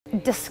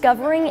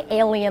Discovering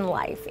alien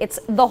life. It's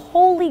the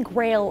holy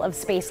grail of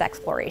space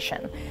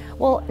exploration.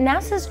 Well,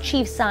 NASA's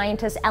chief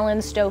scientist Ellen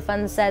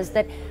Stofan says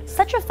that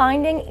such a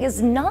finding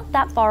is not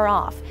that far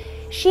off.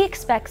 She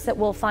expects that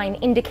we'll find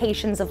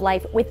indications of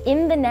life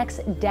within the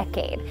next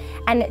decade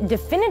and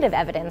definitive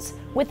evidence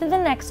within the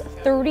next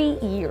 30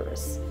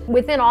 years.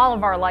 Within all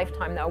of our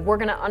lifetime, though, we're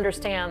going to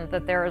understand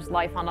that there is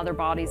life on other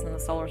bodies in the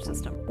solar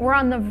system. We're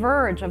on the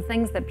verge of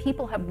things that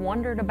people have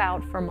wondered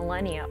about for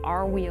millennia.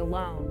 Are we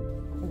alone?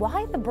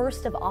 Why the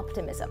burst of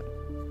optimism?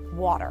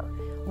 Water.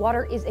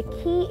 Water is a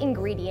key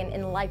ingredient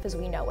in life as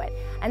we know it.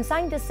 And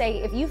scientists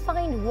say if you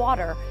find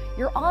water,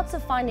 your odds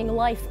of finding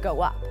life go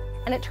up.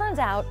 And it turns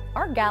out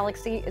our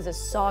galaxy is a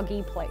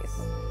soggy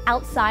place.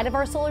 Outside of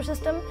our solar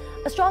system,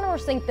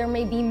 astronomers think there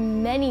may be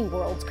many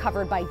worlds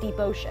covered by deep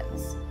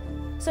oceans.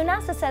 So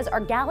NASA says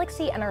our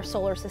galaxy and our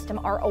solar system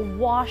are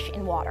awash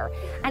in water,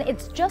 and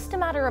it's just a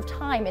matter of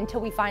time until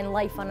we find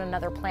life on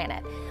another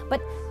planet.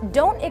 But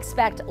don't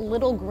expect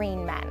little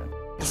green men.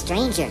 A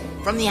stranger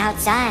from the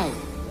outside.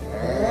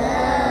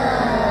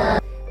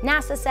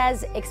 NASA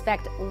says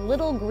expect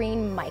little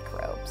green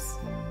microbes.